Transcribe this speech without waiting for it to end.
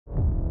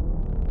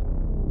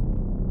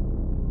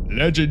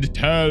Legend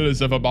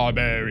tells of a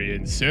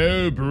barbarian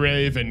so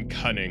brave and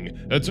cunning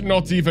that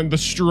not even the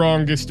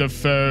strongest of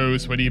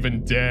foes would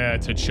even dare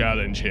to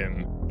challenge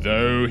him.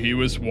 Though he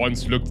was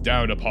once looked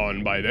down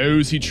upon by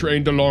those he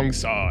trained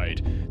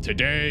alongside,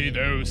 today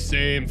those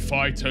same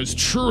fighters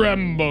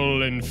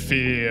tremble in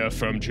fear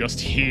from just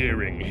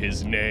hearing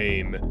his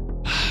name.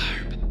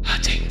 Barb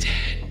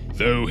Huttington.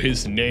 Though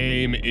his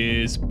name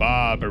is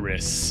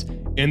Barbarous,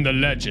 in the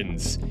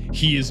legends,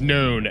 he is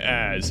known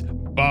as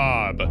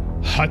Barb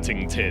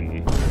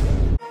Huttington.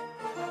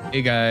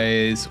 Hey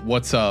guys,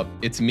 what's up?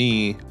 It's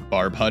me,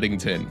 Barb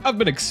Huttington. I've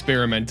been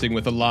experimenting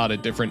with a lot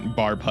of different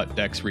Barb Hut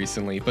decks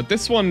recently, but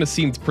this one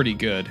seemed pretty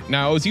good.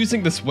 Now, I was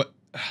using this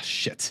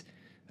shit.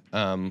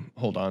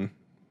 Hold on.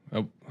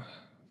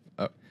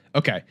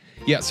 Okay.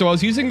 Yeah, so I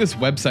was using this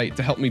website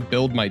to help me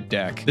build my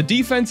deck. The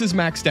defense is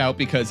maxed out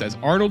because, as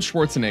Arnold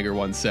Schwarzenegger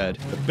once said,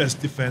 the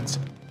best defense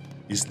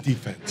is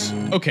defense.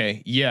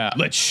 Okay, yeah.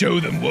 Let's show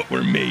them what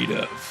we're made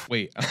of.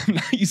 Wait, I'm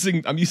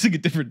using a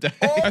different deck.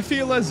 I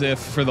feel as if,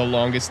 for the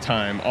longest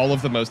time, all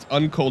of the most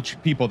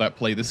uncultured people that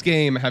play this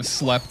game have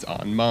slept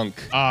on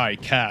Monk. I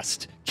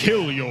cast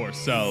Kill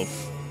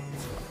Yourself.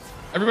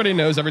 Everybody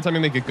knows every time you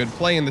make a good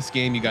play in this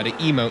game, you gotta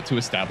emote to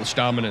establish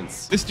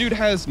dominance. This dude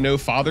has no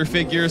father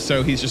figure,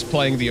 so he's just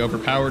playing the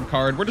overpowered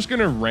card. We're just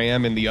gonna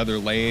ram in the other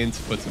lane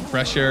to put some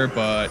pressure,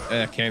 but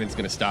Cannon's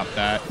gonna stop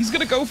that. He's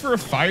gonna go for a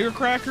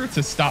firecracker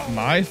to stop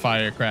my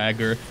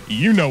firecracker.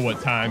 You know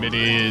what time it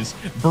is.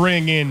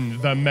 Bring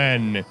in the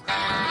men.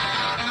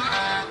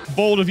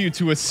 Bold of you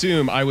to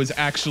assume I was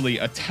actually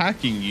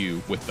attacking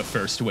you with the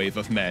first wave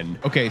of men.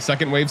 Okay,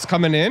 second wave's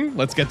coming in.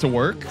 Let's get to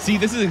work. See,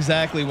 this is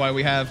exactly why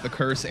we have the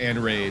curse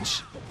and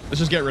rage. Let's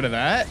just get rid of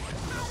that.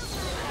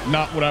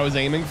 Not what I was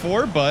aiming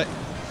for, but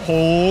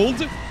hold,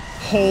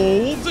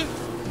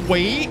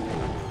 wait.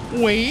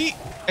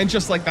 And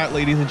just like that,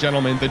 ladies and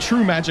gentlemen, the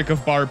true magic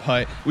of Barb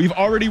Hut, we've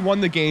already won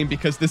the game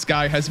because this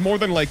guy has more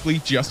than likely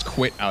just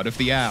quit out of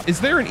the app. Is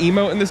there an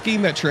emote in this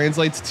game that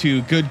translates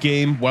to good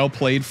game, well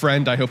played,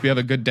 friend? I hope you have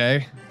a good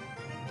day.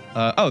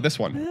 Oh, this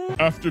one.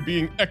 After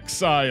being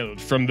exiled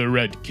from the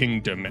Red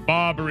Kingdom,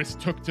 Barbarous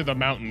took to the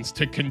mountains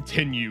to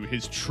continue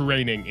his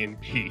training in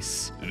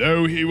peace.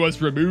 Though he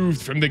was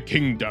removed from the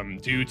kingdom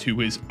due to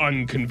his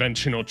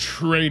unconventional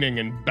training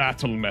and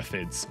battle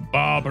methods,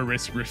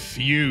 Barbarous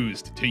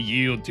refused to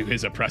yield to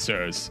his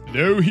oppressors.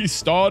 Though he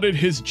started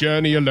his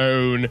journey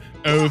alone,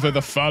 over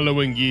the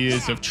following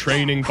years of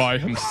training by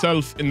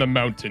himself in the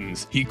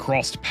mountains, he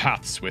crossed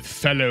paths with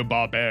fellow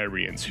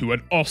barbarians who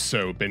had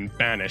also been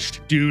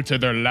banished due to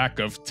their lack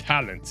of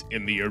talent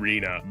in the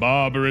arena.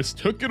 Barbarous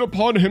took it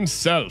upon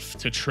himself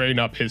to train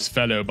up his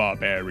fellow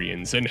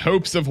barbarians in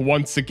hopes of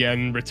once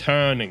again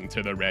returning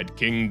to the Red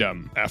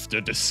Kingdom. After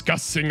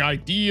discussing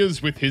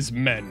ideas with his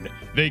men,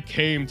 they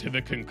came to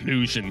the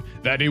conclusion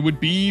that it would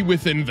be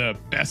within their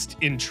best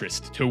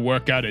interest to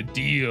work out a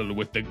deal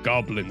with the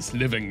goblins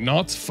living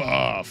not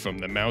far from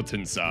the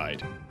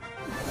mountainside.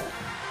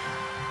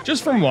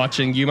 Just from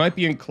watching, you might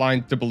be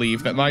inclined to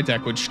believe that my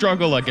deck would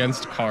struggle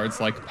against cards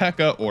like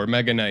P.E.K.K.A. or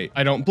Mega Knight.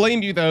 I don't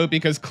blame you though,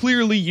 because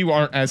clearly you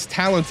aren't as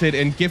talented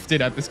and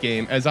gifted at this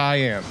game as I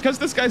am. Because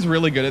this guy's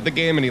really good at the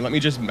game and he let me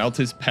just melt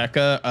his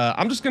P.E.K.K.A.,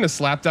 I'm just gonna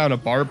slap down a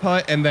Barb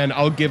Hut and then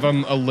I'll give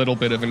him a little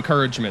bit of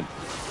encouragement.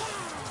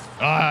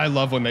 I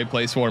love when they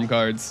play swarm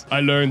cards.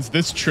 I learned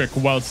this trick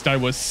whilst I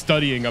was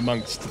studying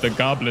amongst the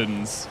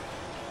goblins.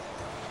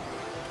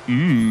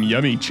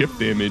 Yummy chip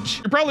damage.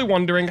 You're probably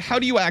wondering, how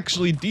do you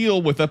actually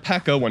deal with a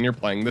P.E.K.K.A. when you're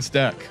playing this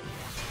deck?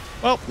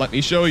 Well, let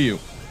me show you.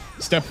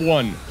 Step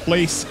 1,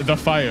 place the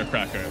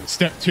firecracker.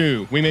 Step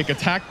 2, we make a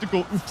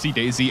tactical oopsie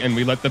daisy and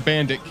we let the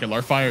bandit kill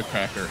our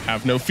firecracker.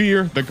 Have no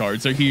fear, the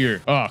guards are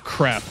here. Oh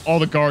crap, all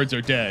the guards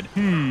are dead.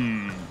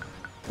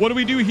 What do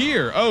we do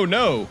here? Oh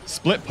no,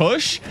 split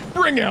push?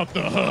 Bring out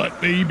the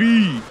hut,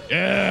 baby.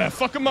 Yeah,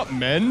 fuck them up,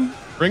 men.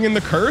 Bring in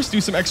the curse,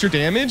 do some extra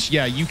damage.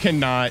 Yeah, you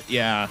cannot,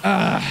 yeah.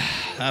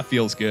 That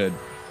feels good.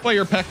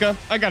 Player P.E.K.K.A.,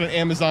 I got an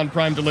Amazon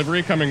Prime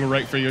delivery coming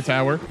right for your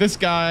tower. This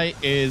guy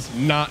is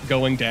not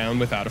going down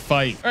without a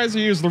fight. All right, so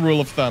here's the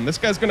rule of thumb. This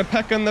guy's gonna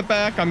P.E.K.K.A. in the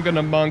back. I'm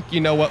gonna monk. You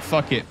know what?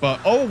 Fuck it.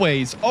 But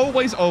always,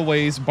 always,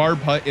 always Barb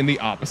Hut in the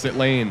opposite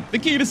lane. The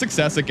key to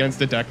success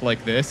against a deck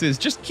like this is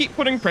just keep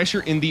putting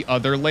pressure in the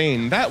other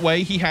lane. That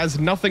way, he has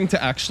nothing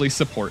to actually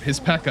support his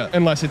P.E.K.K.A.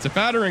 Unless it's a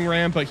battering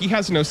ram, but he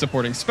has no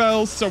supporting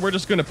spells. So we're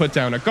just gonna put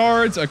down a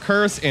guards, a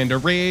curse, and a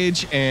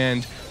rage,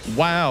 and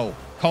wow.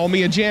 Call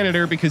me a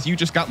janitor because you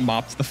just got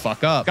mopped the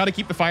fuck up. Got to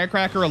keep the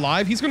firecracker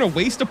alive. He's going to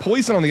waste a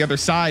poison on the other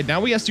side.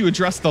 Now he has to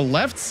address the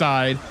left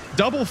side.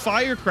 Double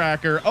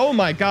firecracker. Oh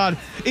my God.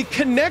 It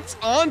connects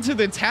onto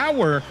the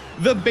tower.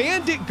 The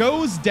bandit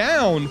goes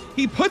down.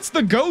 He puts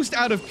the ghost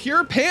out of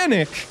pure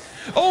panic.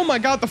 Oh my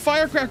God, the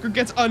firecracker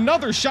gets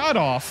another shot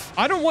off.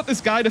 I don't want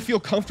this guy to feel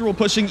comfortable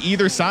pushing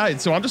either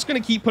side, so I'm just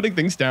going to keep putting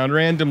things down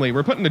randomly.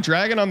 We're putting the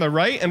dragon on the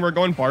right and we're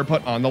going Barb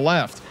Hut on the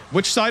left.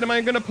 Which side am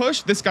I going to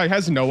push? This guy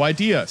has no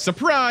idea.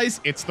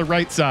 Surprise, it's the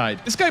right side.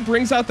 This guy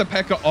brings out the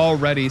P.E.K.K.A.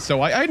 already,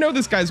 so I know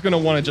this guy's going to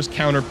want to just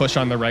counter push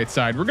on the right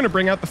side. We're going to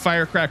bring out the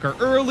Firecracker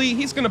early.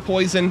 He's going to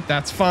poison.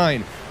 That's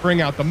fine.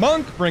 Bring out the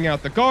Monk, bring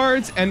out the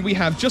guards, and we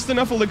have just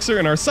enough elixir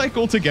in our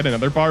cycle to get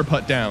another Barb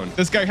Hut down.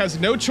 This guy has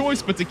no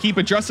choice but to keep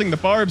addressing the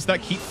barbs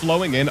that keep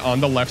flowing in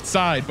on the left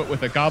side, but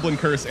with a Goblin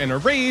Curse and a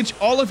Rage,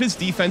 all of his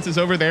defenses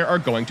over there are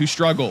going to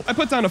struggle. I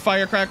put down a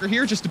Firecracker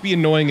here just to be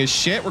annoying as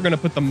shit. We're going to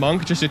put the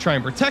Monk just to try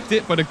and protect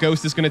it, but a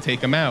Ghost is going to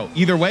take him out.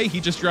 Either way, he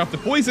just dropped the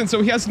poison,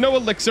 so he has no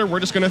elixir. We're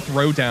just going to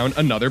throw down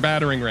another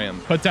Battering Ram.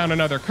 Put down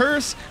another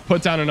Curse,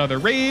 put down another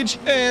Rage,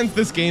 and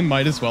this game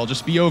might as well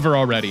just be over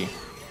already.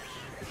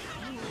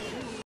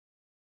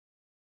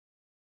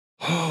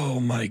 Oh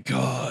my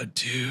god,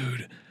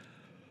 dude.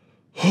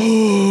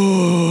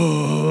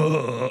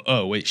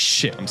 Oh, wait,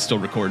 shit, I'm still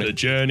recording. The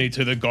journey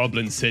to the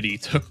Goblin City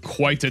took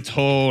quite a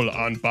toll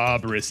on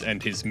Barbarous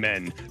and his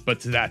men, but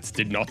that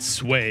did not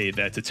sway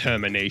their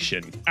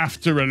determination.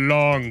 After a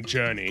long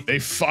journey, they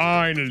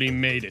finally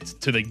made it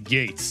to the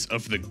gates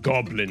of the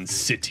Goblin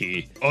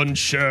City.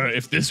 Unsure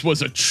if this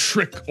was a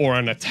trick or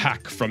an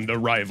attack from the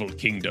rival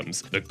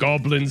kingdoms, the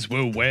goblins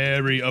were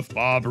wary of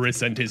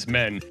Barbarous and his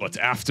men, but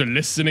after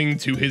listening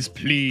to his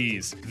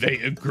pleas, they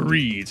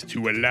agreed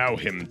to allow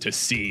him to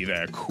see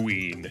their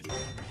queen.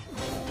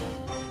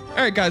 All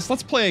right, guys,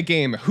 let's play a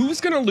game.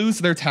 Who's going to lose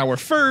their tower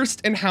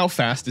first, and how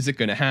fast is it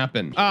going to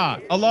happen? Ah,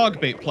 a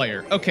log bait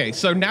player. Okay,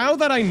 so now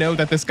that I know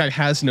that this guy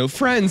has no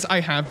friends,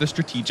 I have the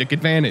strategic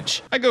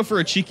advantage. I go for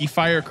a cheeky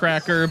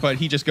Firecracker, but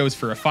he just goes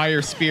for a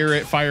Fire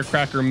Spirit.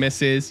 Firecracker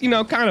misses. You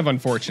know, kind of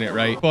unfortunate,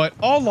 right? But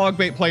all log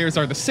bait players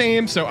are the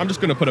same, so I'm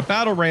just going to put a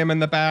Battle Ram in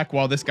the back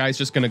while this guy's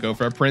just going to go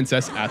for a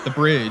Princess at the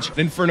bridge.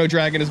 An Inferno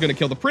Dragon is going to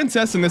kill the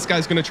Princess, and this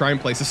guy's going to try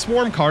and place a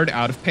Swarm card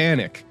out of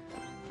panic.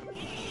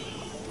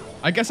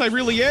 I guess I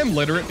really am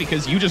literate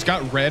because you just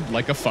got read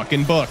like a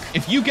fucking book.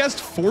 If you guessed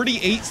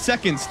 48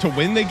 seconds to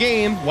win the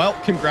game, well,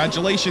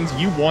 congratulations,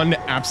 you won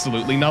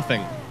absolutely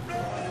nothing.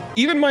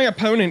 Even my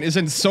opponent is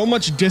in so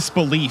much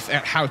disbelief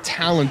at how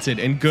talented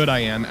and good I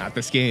am at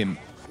this game.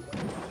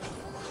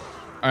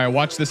 All right,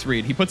 watch this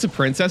read. He puts a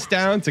Princess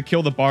down to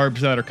kill the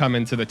barbs that are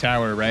coming to the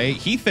tower, right?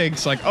 He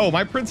thinks like, oh,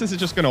 my Princess is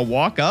just gonna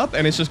walk up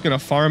and it's just gonna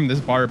farm this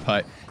Barb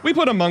Hut. We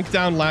put a Monk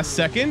down last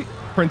second.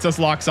 Princess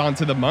locks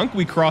onto the Monk.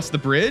 We cross the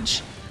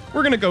bridge.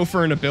 We're gonna go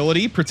for an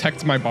ability,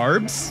 protect my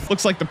barbs.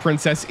 Looks like the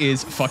Princess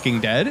is fucking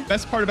dead.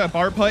 Best part about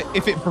Barb Hut,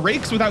 if it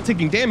breaks without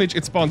taking damage,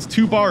 it spawns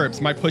 2 barbs.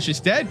 My push is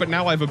dead, but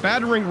now I have a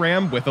Battering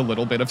Ram with a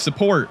little bit of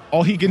support.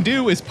 All he can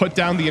do is put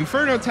down the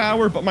Inferno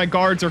Tower, but my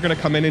guards are gonna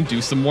come in and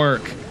do some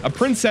work. A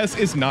Princess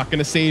is not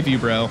gonna save you,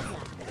 bro.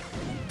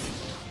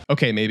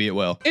 Okay, maybe it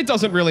will. It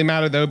doesn't really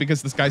matter though,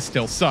 because this guy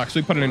still sucks.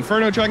 We put an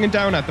Inferno Dragon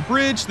down at the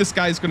bridge. This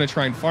guy's gonna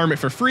try and farm it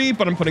for free,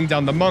 but I'm putting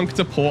down the Monk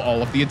to pull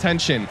all of the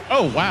attention.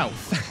 Oh, wow.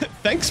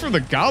 Thanks for the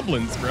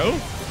goblins, bro.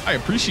 I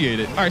appreciate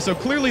it. All right, so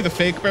clearly the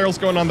fake barrel's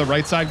going on the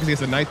right side because he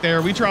has a Knight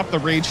there. We drop the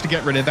Rage to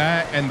get rid of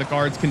that, and the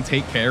guards can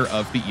take care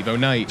of the Evo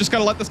Knight. Just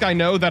gotta let this guy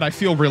know that I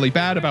feel really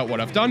bad about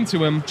what I've done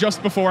to him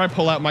just before I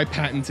pull out my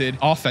patented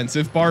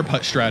offensive Barb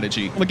Hut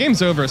strategy. Well, the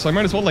game's over, so I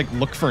might as well like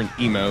look for an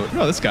emote.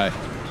 Oh, this guy.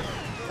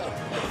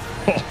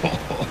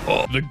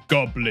 The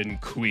Goblin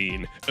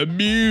Queen,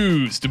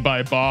 amused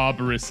by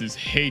Barbarous's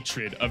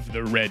hatred of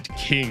the Red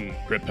King,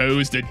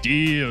 proposed a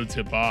deal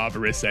to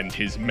Barbarous and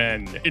his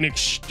men in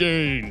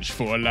exchange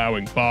for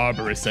allowing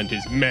Barbarous and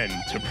his men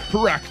to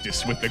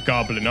practice with the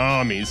Goblin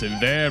armies in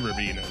their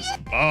arenas.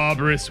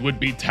 Barbarous would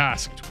be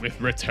tasked with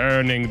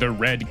returning the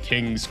Red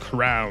King's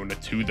crown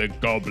to the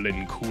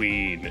Goblin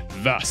Queen.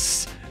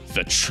 Thus,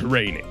 the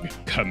training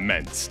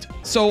commenced.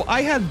 So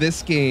I had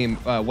this game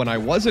when I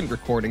wasn't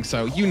recording,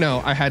 so you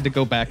know I had to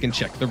go back and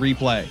check the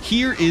replay.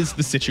 Here is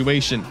the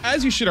situation.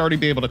 As you should already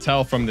be able to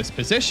tell from this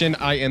position,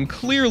 I am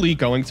clearly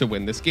going to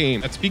win this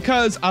game. That's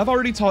because I've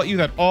already taught you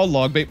that all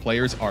logbait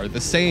players are the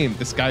same.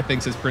 This guy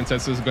thinks his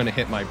Princess is going to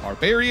hit my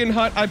Barbarian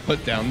Hut. I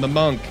put down the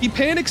Monk. He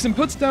panics and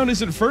puts down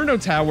his Inferno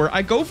Tower.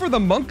 I go for the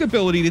Monk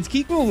ability to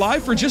keep him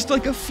alive for just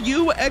like a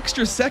few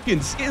extra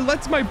seconds. It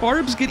lets my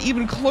barbs get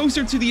even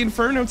closer to the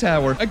Inferno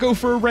Tower. I go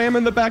for a Ram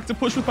in the back to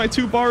push with my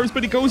 2 bars,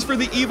 but he goes for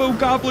the Evo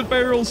Goblin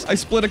Barrels. I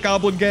split a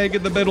Goblin Gag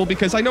in the middle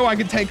because I know I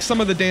can tank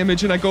some of the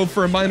damage, and I go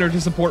for a Miner to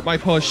support my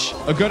push.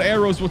 A good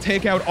arrows will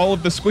take out all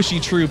of the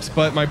squishy troops,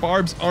 but my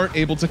barbs aren't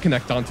able to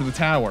connect onto the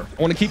tower.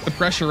 I want to keep the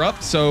pressure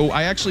up, so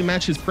I actually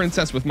match his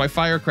Princess with my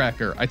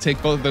Firecracker. I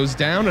take both of those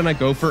down, and I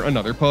go for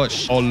another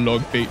push. All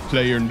logbait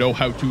player know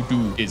how to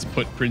do is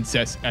put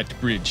Princess at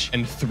bridge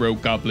and throw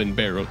Goblin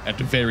Barrel at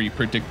very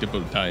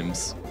predictable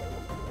times.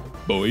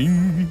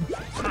 Boing.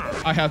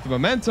 I have the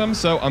momentum,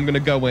 so I'm gonna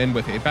go in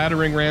with a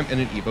battering ram and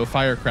an Evo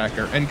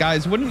Firecracker. And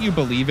guys, wouldn't you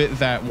believe it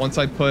that once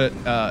I put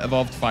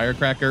Evolved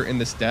Firecracker in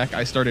this deck,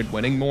 I started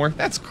winning more?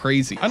 That's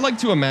crazy. I like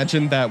to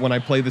imagine that when I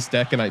play this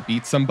deck and I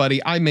beat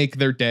somebody, I make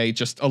their day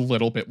just a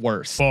little bit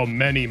worse. For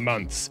many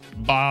months,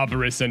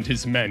 Barbarous and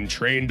his men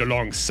trained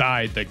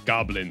alongside the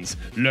goblins,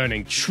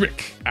 learning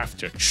trick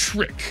after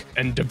trick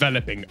and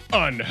developing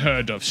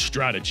unheard of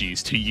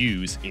strategies to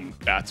use in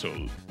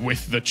battle.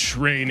 With the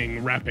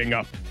training wrapping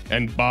up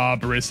and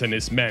Barbarous and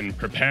his men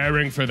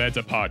preparing for their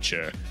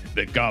departure,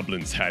 the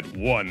goblins had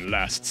one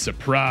last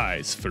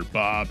surprise for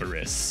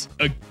Barbarous.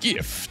 A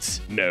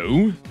gift?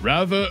 No,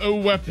 rather a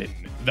weapon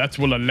that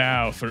will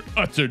allow for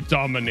utter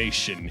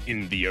domination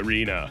in the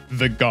arena.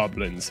 The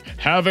goblins,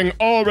 having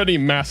already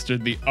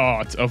mastered the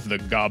art of the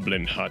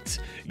Goblin Hut,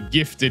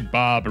 gifted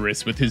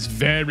Barbarous with his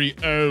very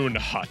own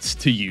hut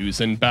to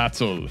use in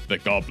battle. The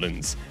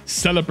goblins,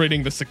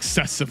 celebrating the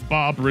success of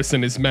Barbarous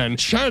and his men,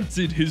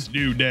 chanted his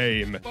new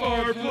name.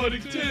 Barb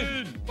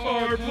Huntington!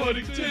 Barb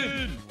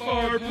Huntington!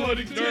 Barb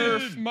Huntington!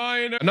 Nerf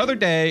mine! Another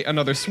day,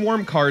 another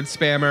swarm card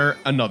spammer,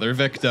 another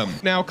victim.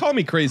 Now, call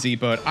me crazy,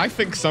 but I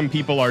think some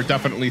people are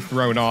definitely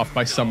thrown off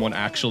by someone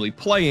actually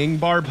playing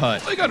Barb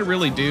Hut. All you gotta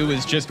really do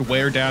is just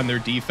wear down their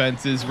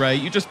defenses, right?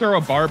 You just throw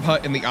a Barb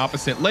Hut in the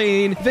opposite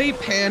lane, they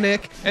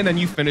panic, and then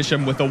you finish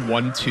them with a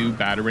 1-2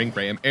 battering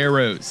ram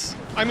arrows.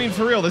 I mean,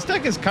 for real, this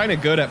deck is kind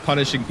of good at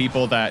punishing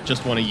people that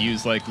just want to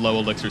use like low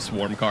elixir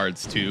swarm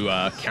cards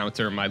to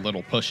counter my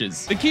little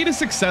pushes. The key to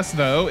success,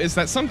 though, is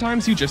that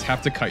sometimes you just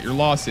have to cut your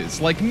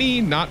losses, like me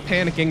not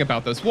panicking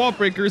about those wall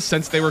breakers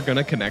since they were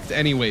gonna connect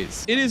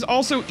anyways. It is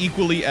also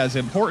equally as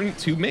important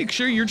to make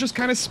sure you're just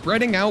kind of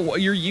spreading out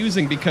what you're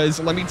using, because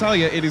let me tell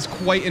you, it is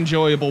quite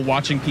enjoyable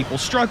watching people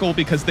struggle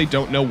because they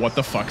don't know what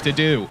the fuck to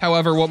do.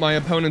 However, what my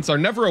opponents are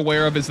never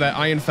aware of is that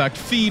I in fact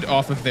feed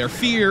off of their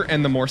fear,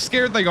 and the more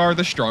scared they are,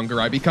 the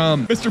stronger I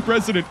become. Mr.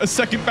 President, a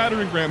second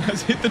battering ram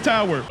has hit the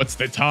tower. But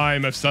the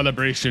time of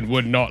celebration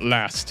would not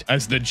last,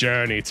 as the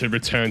journey to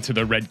return to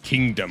the Red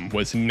Kingdom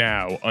was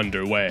now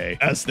underway.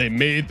 As they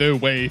made their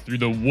way through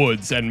the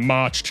woods and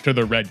marched to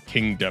the Red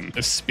Kingdom,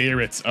 the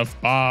spirits of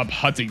Barb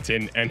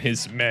Huntington and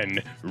his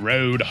men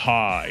rode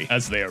high.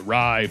 As they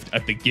arrived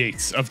at the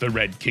gates of the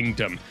Red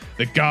Kingdom,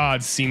 the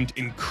gods seemed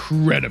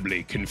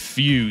incredibly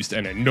confused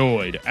and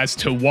annoyed as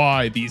to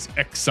why these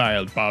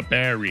exiled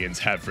barbarians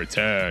have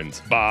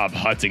returned. Barb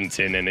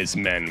Huntington and his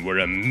men were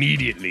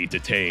immediately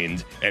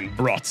detained and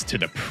brought to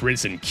the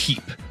prison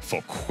keep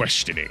for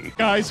questioning.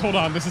 Guys, hold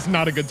on. This is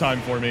not a good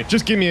time for me.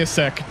 Just give me a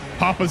sec.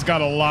 Papa's got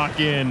to lock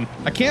in.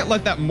 I can't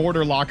let that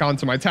mortar lock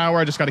onto my tower.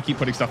 I just got to keep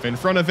putting stuff in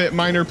front of it.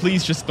 Miner,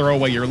 please just throw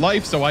away your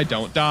life so I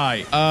don't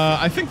die.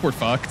 I think we're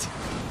fucked.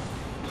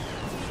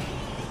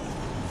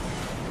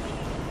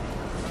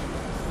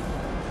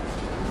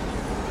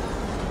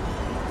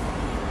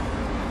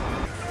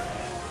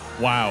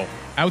 Wow.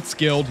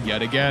 Outskilled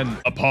yet again.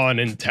 Upon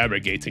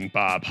interrogating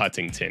Barb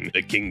Huntington,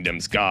 the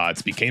kingdom's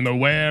guards became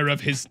aware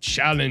of his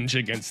challenge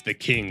against the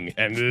king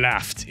and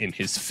laughed in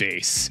his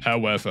face.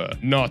 However,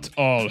 not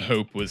all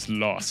hope was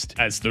lost,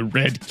 as the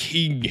Red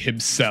King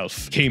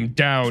himself came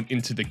down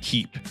into the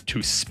keep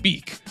to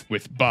speak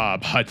with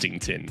Barb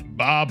Huntington.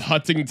 Barb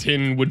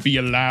Huntington would be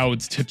allowed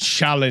to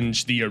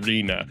challenge the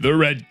arena. The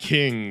Red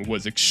King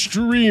was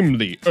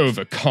extremely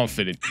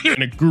overconfident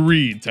and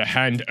agreed to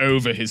hand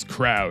over his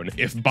crown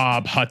if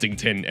Barb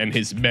Huntington and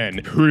his men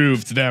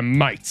proved their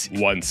might.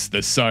 Once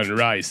the sun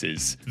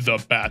rises,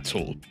 the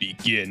battle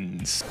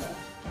begins.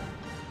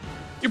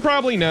 You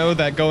probably know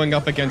that going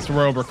up against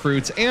Royal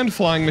Recruits and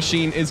Flying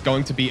Machine is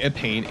going to be a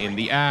pain in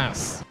the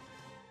ass.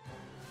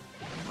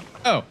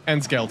 Oh,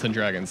 and Skeleton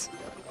Dragons.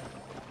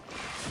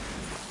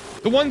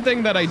 The one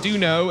thing that I do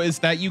know is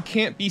that you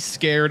can't be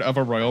scared of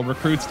a Royal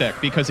Recruits deck,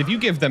 because if you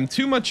give them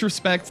too much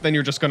respect, then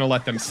you're just going to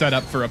let them set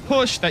up for a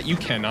push that you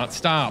cannot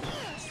stop.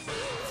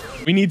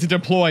 We need to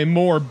deploy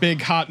more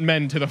big hot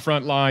men to the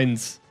front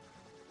lines.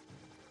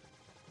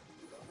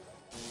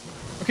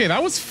 Okay,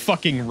 that was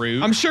fucking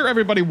rude. I'm sure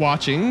everybody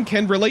watching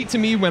can relate to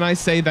me when I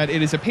say that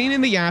it is a pain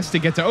in the ass to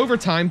get to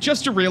overtime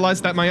just to realize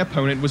that my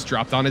opponent was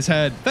dropped on his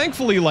head.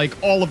 Thankfully, like,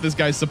 all of this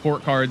guy's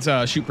support cards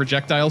shoot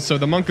projectiles, so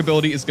the monk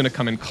ability is going to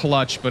come in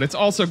clutch, but it's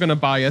also going to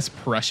buy us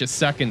precious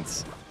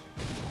seconds.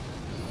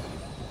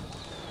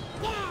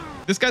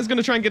 This guy's going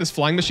to try and get his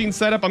flying machine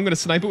set up. I'm going to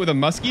snipe it with a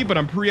muskie, but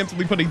I'm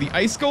preemptively putting the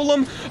ice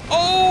golem.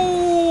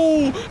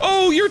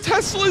 Oh, your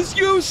Tesla's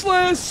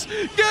useless.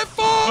 Get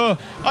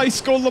fucked.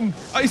 Ice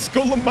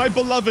golem, my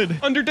beloved.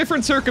 Under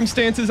different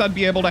circumstances, I'd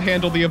be able to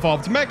handle the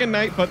evolved Mega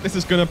Knight, but this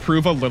is going to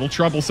prove a little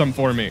troublesome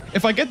for me.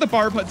 If I get the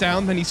Barb Hut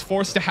down, then he's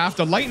forced to have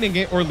to lightning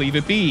it or leave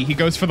it be. He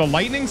goes for the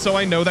lightning, so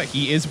I know that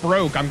he is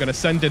broke. I'm going to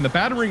send in the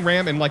battering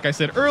ram, and like I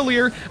said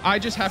earlier, I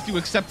just have to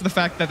accept the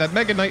fact that that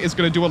Mega Knight is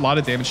going to do a lot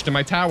of damage to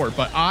my tower,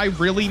 but I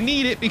really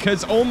need it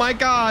because, oh my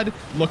god,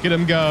 look at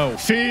him go.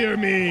 Fear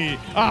me,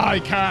 I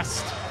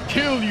cast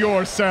kill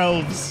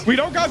yourselves. We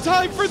don't got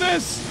time for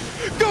this.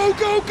 Go,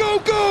 go, go,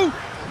 go.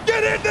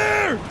 Get in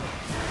there.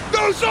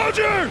 Go,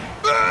 soldier.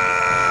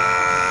 Ah!